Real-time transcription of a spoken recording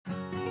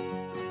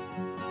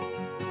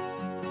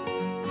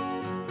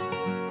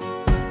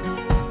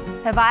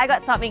have I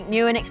got something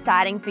new and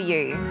exciting for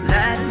you.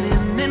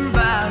 Lightning in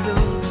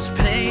bottles,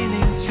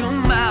 painting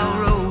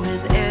tomorrow in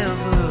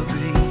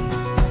evergreen.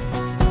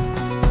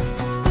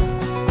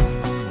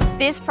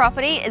 This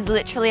property is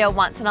literally a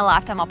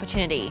once-in-a-lifetime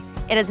opportunity.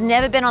 It has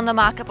never been on the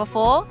market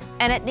before,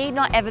 and it need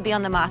not ever be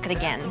on the market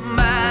again.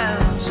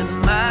 Miles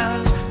and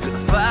miles, gonna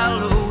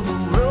follow the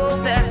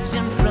road that's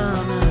in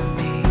front of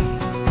me.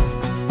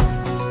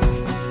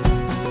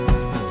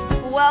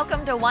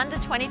 Welcome to 1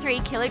 to 23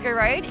 Killigrew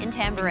Road in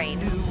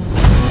Tamborine.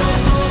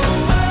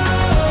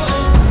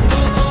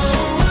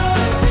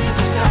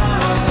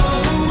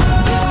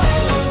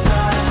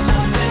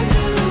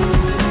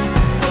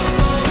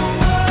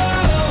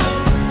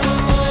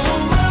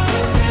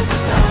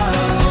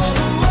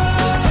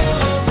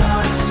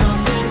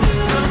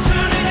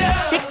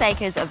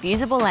 Acres of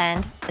usable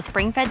land, a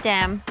spring-fed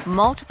dam,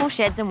 multiple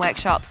sheds and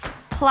workshops,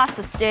 plus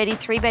a sturdy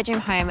 3-bedroom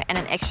home and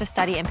an extra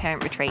study and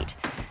parent retreat.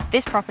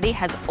 This property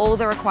has all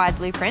the required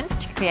blueprints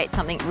to create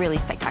something really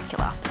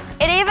spectacular.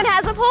 It even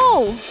has a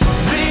pool!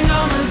 Bring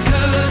on the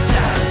good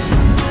times,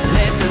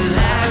 let the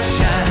light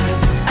shine.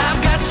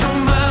 I've got so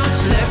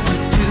much left to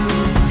do.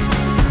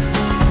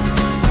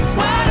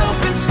 Wide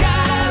open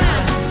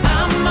skylines,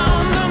 I'm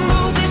on the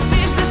move. This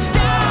is the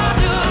start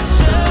of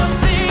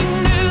something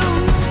new.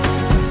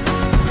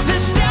 The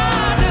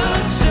start of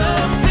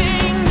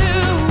something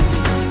new.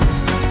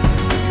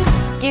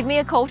 Give me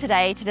a call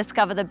today to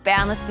discover the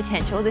boundless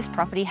potential this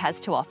property has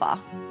to offer.